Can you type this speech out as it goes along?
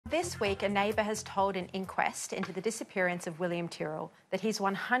This week, a neighbour has told an inquest into the disappearance of William Tyrrell that he's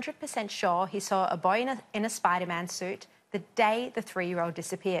 100% sure he saw a boy in a Spiderman suit the day the 3-year-old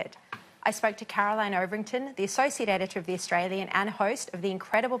disappeared. I spoke to Caroline Overington, the Associate Editor of The Australian and host of the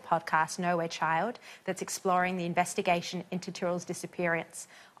incredible podcast Nowhere Child that's exploring the investigation into Tyrrell's disappearance,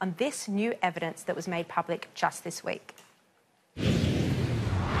 on this new evidence that was made public just this week.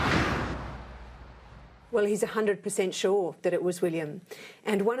 Well, he's 100% sure that it was William.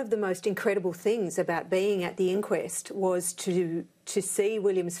 And one of the most incredible things about being at the inquest was to see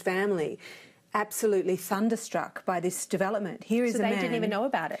William's family absolutely thunderstruck by this development. Here is a man... So they didn't even know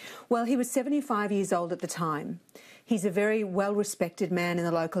about it? Well, he was 75 years old at the time. He's a very well-respected man in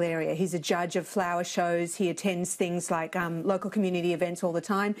the local area. He's a judge of flower shows. He attends things like local community events all the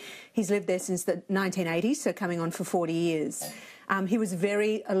time. He's lived there since the 1980s, so coming on for 40 years. He was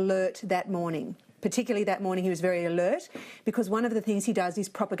very alert that morning. Particularly that morning, he was very alert because one of the things he does is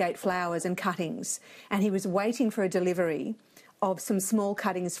propagate flowers and cuttings. And he was waiting for a delivery of some small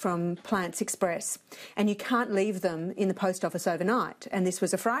cuttings from Plants Express. And you can't leave them in the post office overnight. And this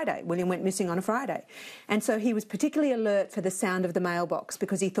was a Friday. William went missing on a Friday. And so he was particularly alert for the sound of the mailbox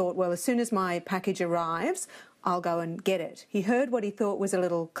because he thought, well, as soon as my package arrives, I'll go and get it. He heard what he thought was a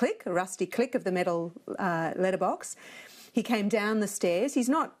little click, a rusty click of the metal letterbox. He came down the stairs. He's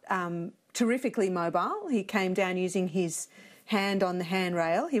not... terrifically mobile. He came down using his hand on the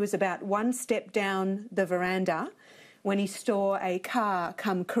handrail. He was about one step down the veranda when he saw a car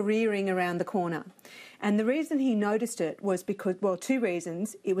come careering around the corner. And the reason he noticed it was because, well, two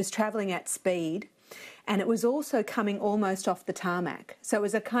reasons. It was travelling at speed and it was also coming almost off the tarmac. So it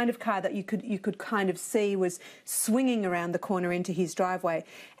was a kind of car that you could kind of see was swinging around the corner into his driveway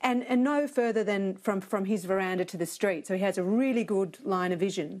and no further than from his veranda to the street. So he has a really good line of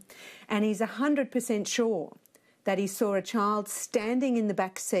vision. And he's 100% sure that he saw a child standing in the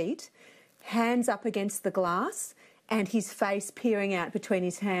back seat, hands up against the glass and his face peering out between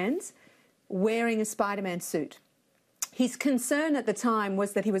his hands, wearing a Spiderman suit. His concern at the time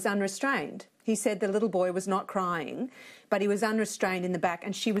was that he was unrestrained. He said the little boy was not crying, but he was unrestrained in the back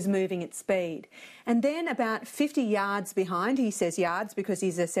and she was moving at speed. And then about 50 yards behind, he says yards because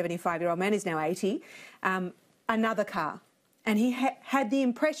he's a 75-year-old man, he's now 80, another car. And he had the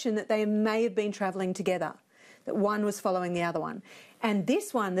impression that they may have been travelling together, that one was following the other one. And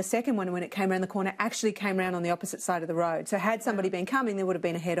this one, the second one, when it came around the corner, actually came around on the opposite side of the road. So had somebody been coming, there would have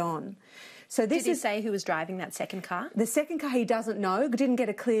been a head-on. So this Did he say who was driving that second car? The second car he doesn't know, didn't get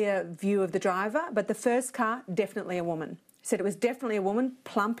a clear view of the driver, but the first car, definitely a woman. He said it was definitely a woman,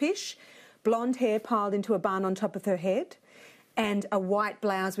 plumpish, blonde hair piled into a bun on top of her head, and a white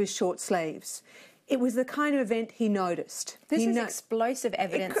blouse with short sleeves. It was the kind of event he noticed. This is explosive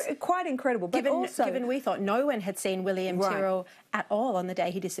evidence. Quite incredible. But given we thought no one had seen William Tyrrell at all on the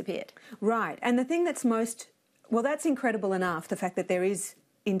day he disappeared. Right. And the thing that's well, that's incredible enough, the fact that there is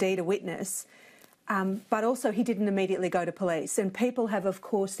indeed a witness, but also he didn't immediately go to police. And people have, of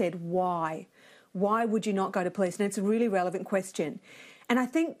course, said, why? Why would you not go to police? And it's a really relevant question. And I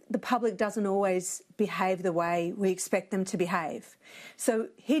think the public doesn't always behave the way we expect them to behave. So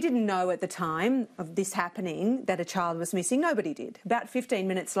he didn't know at the time of this happening that a child was missing. Nobody did. About 15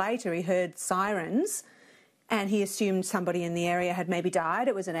 minutes later, he heard sirens and he assumed somebody in the area had maybe died.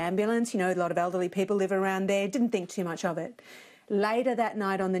 It was an ambulance. You know, a lot of elderly people live around there. Didn't think too much of it. Later that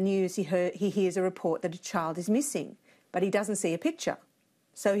night on the news, he hears a report that a child is missing, but he doesn't see a picture.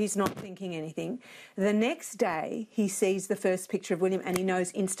 So he's not thinking anything. The next day, he sees the first picture of William and he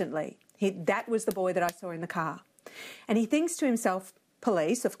knows instantly. That was the boy that I saw in the car. And he thinks to himself,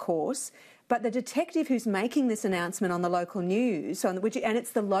 police, of course, but the detective who's making this announcement on the local news, and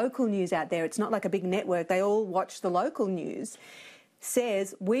it's the local news out there, it's not like a big network, they all watch the local news,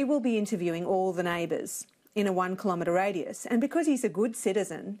 says, we will be interviewing all the neighbours in a 1 kilometre radius. And because he's a good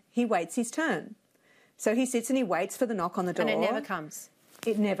citizen, he waits his turn. So he sits and he waits for the knock on the door. And it never comes.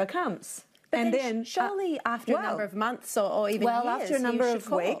 It never comes. But then surely after a number of months or even years, after a number of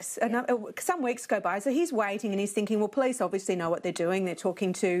weeks, some weeks go by. So he's waiting and he's thinking, well, police obviously know what they're doing. They're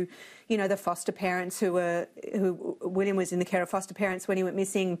talking to, you know, the foster parents who William was in the care of foster parents when he went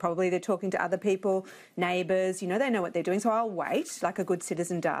missing. Probably they're talking to other people, neighbours, you know, they know what they're doing. So I'll wait like a good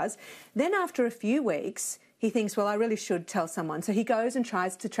citizen does. Then after a few weeks, he thinks, well, I really should tell someone. So he goes and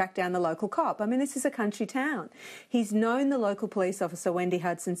tries to track down the local cop. I mean, this is a country town. He's known the local police officer, Wendy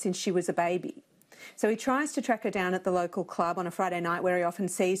Hudson, since she was a baby. So he tries to track her down at the local club on a Friday night where he often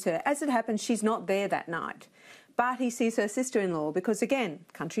sees her. As it happens, she's not there that night. But he sees her sister-in-law because, again,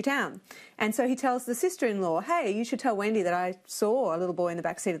 country town. And so he tells the sister-in-law, hey, you should tell Wendy that I saw a little boy in the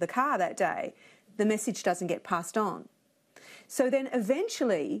back seat of the car that day. The message doesn't get passed on. So then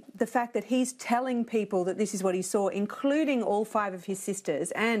eventually the fact that he's telling people that this is what he saw, including all 5 of his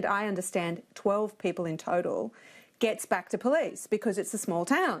sisters, and I understand 12 people in total, gets back to police because it's a small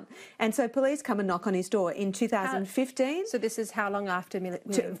town. And so police come and knock on his door in 2015. So this is how long after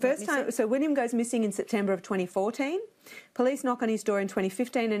William First time, so William goes missing in September of 2014. Police knock on his door in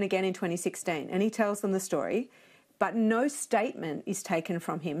 2015 and again in 2016. And he tells them the story. But no statement is taken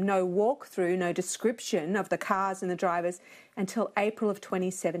from him, no walkthrough, no description of the cars and the drivers until April of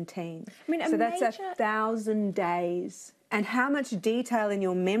 2017. I mean, so that's 1,000 days. And how much detail in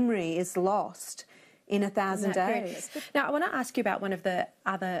your memory is lost in 1,000 days? Now, I want to ask you about one of the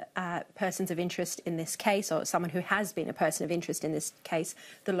other persons of interest in this case, or someone who has been a person of interest in this case,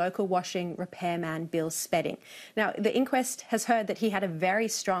 the local washing repairman, Bill Spedding. Now, the inquest has heard that he had a very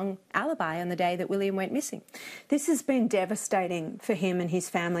strong alibi on the day that William went missing. This has been devastating for him and his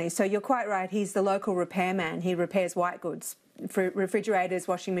family. So you're quite right, he's the local repairman. He repairs white goods, for refrigerators,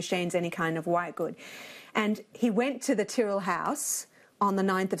 washing machines, any kind of white good. And he went to the Tyrrell house on the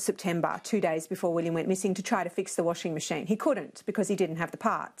 9th of September, 2 days before William went missing, to try to fix the washing machine. He couldn't because he didn't have the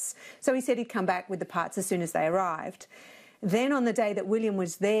parts. So he said he'd come back with the parts as soon as they arrived. Then on the day that William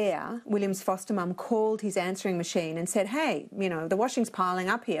was there, William's foster mum called his answering machine and said, hey, you know, the washing's piling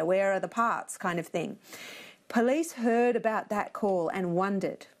up here, where are the parts, kind of thing. Police heard about that call and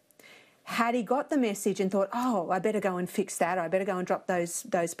wondered, had he got the message and thought, oh, I better go and fix that, or I better go and drop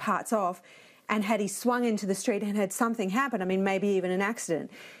those parts off, and had he swung into the street and had something happen, I mean, maybe even an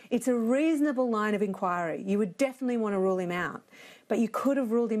accident, it's a reasonable line of inquiry. You would definitely want to rule him out. But you could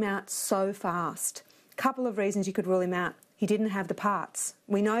have ruled him out so fast. A couple of reasons you could rule him out. He didn't have the parts.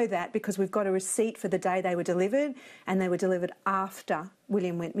 We know that because we've got a receipt for the day they were delivered, and they were delivered after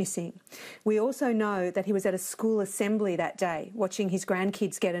William went missing. We also know that he was at a school assembly that day watching his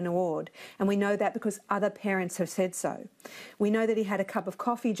grandkids get an award, and we know that because other parents have said so. We know that he had a cup of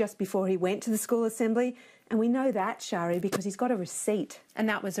coffee just before he went to the school assembly, and we know that, Shari, because he's got a receipt. And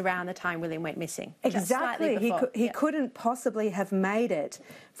that was around the time William went missing. Exactly. He couldn't possibly have made it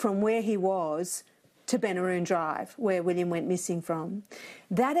from where he was to Benaroon Drive, where William went missing from.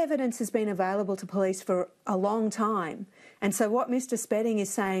 That evidence has been available to police for a long time. And so what Mr. Spedding is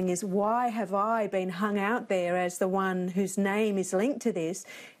saying is, why have I been hung out there as the one whose name is linked to this?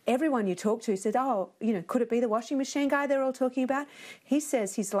 Everyone you talk to said, oh, you know, could it be the washing machine guy they're all talking about? He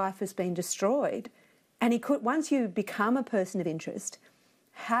says his life has been destroyed. And he could, once you become a person of interest,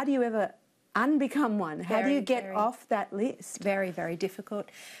 how do you ever unbecome one? How do you get off that list? Very, very difficult.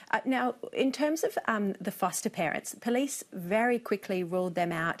 Now, in terms of the foster parents, police very quickly ruled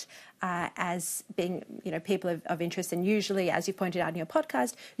them out as being, you know, people of interest. And usually, as you pointed out in your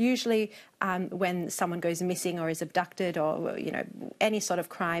podcast, usually when someone goes missing or is abducted or, you know, any sort of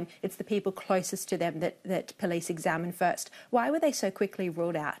crime, it's the people closest to them that police examine first. Why were they so quickly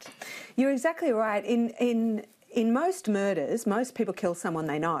ruled out? You're exactly right. In most murders, most people kill someone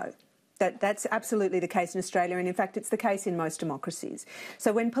they know. That's absolutely the case in Australia, and in fact it's the case in most democracies.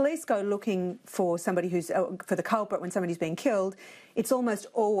 So when police go looking for somebody for the culprit when somebody's being killed, it's almost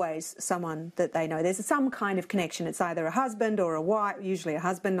always someone that they know. There's some kind of connection. It's either a husband or a wife, usually a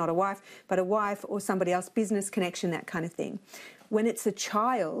husband, not a wife, but a wife or somebody else, business connection, that kind of thing. When it's a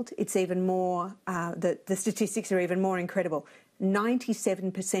child, it's even more, the statistics are even more incredible.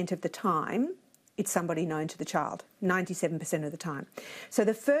 97% of the time, it's somebody known to the child, 97% of the time. So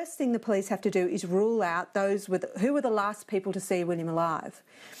the first thing the police have to do is rule out who were the last people to see William alive.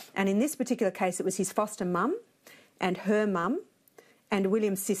 And in this particular case, it was his foster mum and her mum and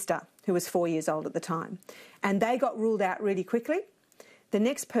William's sister, who was 4 years old at the time. And they got ruled out really quickly. The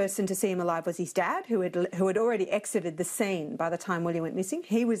next person to see him alive was his dad, who had already exited the scene by the time William went missing.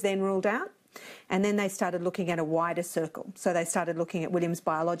 He was then ruled out. And then they started looking at a wider circle. So they started looking at William's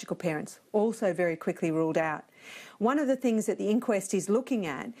biological parents, also very quickly ruled out. One of the things that the inquest is looking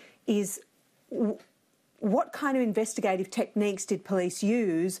at is what kind of investigative techniques did police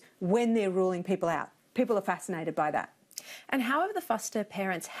use when they're ruling people out? People are fascinated by that. And how have the foster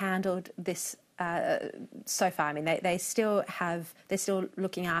parents handled this so far? I mean, they're still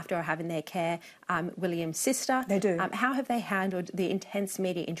looking after or have in their care William's sister. They do. How have they handled the intense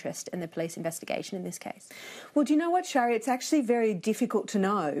media interest in the police investigation in this case? Well, do you know what, Shari? It's actually very difficult to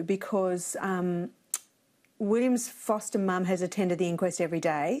know because William's foster mum has attended the inquest every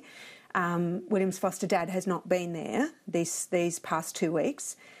day. William's foster dad has not been there these past 2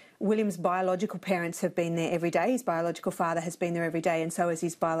 weeks. William's biological parents have been there every day. His biological father has been there every day, and so has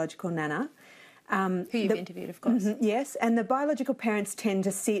his biological nana. Who you've interviewed, of course. Yes, and the biological parents tend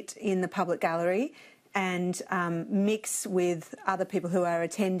to sit in the public gallery and mix with other people who are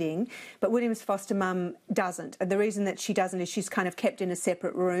attending, but William's foster mum doesn't. And the reason that she doesn't is she's kind of kept in a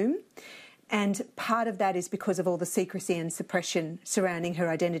separate room, and part of that is because of all the secrecy and suppression surrounding her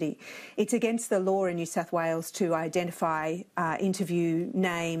identity. It's against the law in New South Wales to identify, interview,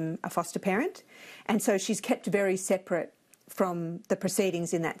 name a foster parent, and so she's kept very separate from the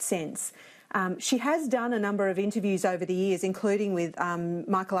proceedings in that sense. She has done a number of interviews over the years, including with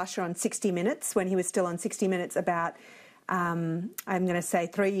Michael Usher on 60 Minutes, when he was still on 60 Minutes about, I'm going to say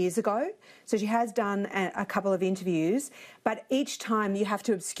 3 years ago. So she has done a couple of interviews, but each time you have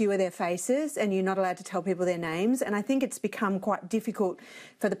to obscure their faces and you're not allowed to tell people their names. And I think it's become quite difficult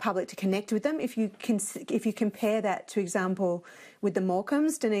for the public to connect with them. If you compare that, to example, with the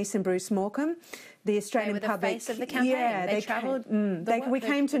Morecambes, Denise and Bruce Morecambe, the Australian public, the face of the campaign. Yeah, they travelled. We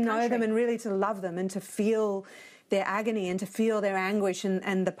came to know them and really to love them and to feel their agony and to feel their anguish,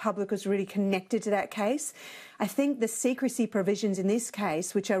 and the public was really connected to that case. I think the secrecy provisions in this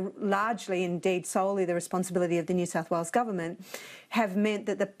case, which are largely, indeed solely the responsibility of the New South Wales government, have meant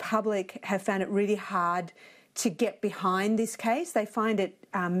that the public have found it really hard to get behind this case. They find it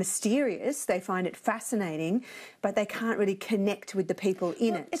mysterious, they find it fascinating, but they can't really connect with the people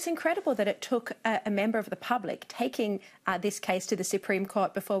in it. It's incredible that it took a member of the public taking this case to the Supreme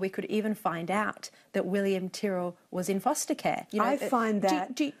Court before we could even find out that William Tyrrell was in foster care. You know, I find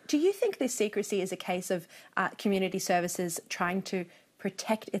that... Do you think this secrecy is a case of community services trying to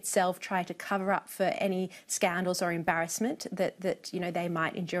protect itself, try to cover up for any scandals or embarrassment that you know, they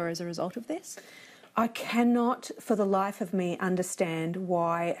might endure as a result of this? I cannot, for the life of me, understand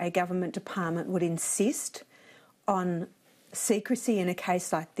why a government department would insist on secrecy in a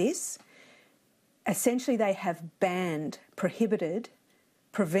case like this. Essentially, they have banned, prohibited,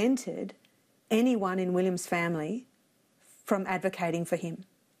 prevented anyone in William's family from advocating for him.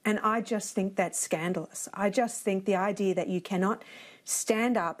 And I just think that's scandalous. I just think the idea that you cannot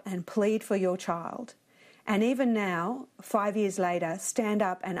stand up and plead for your child, and even now, 5 years later, stand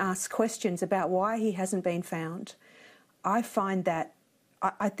up and ask questions about why he hasn't been found. I find that,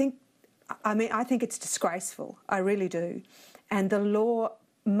 I think it's disgraceful. I really do. And the law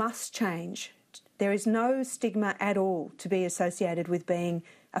must change. There is no stigma at all to be associated with being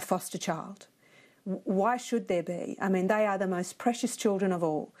a foster child. Why should there be? I mean, they are the most precious children of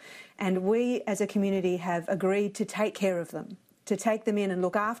all. And we as a community have agreed to take care of them, to take them in and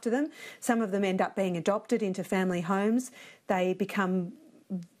look after them. Some of them end up being adopted into family homes. They become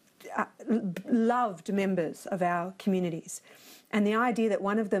loved members of our communities. And the idea that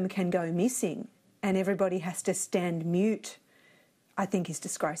one of them can go missing and everybody has to stand mute, I think is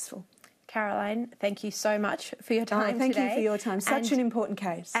disgraceful. Caroline, thank you so much for your time Thank today. you for your time. Such an important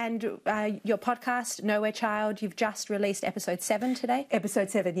case. And your podcast, Nowhere Child, you've just released episode 7 today? Episode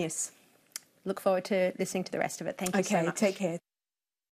 7, yes. Look forward to listening to the rest of it. Thank you so much. Okay, take care.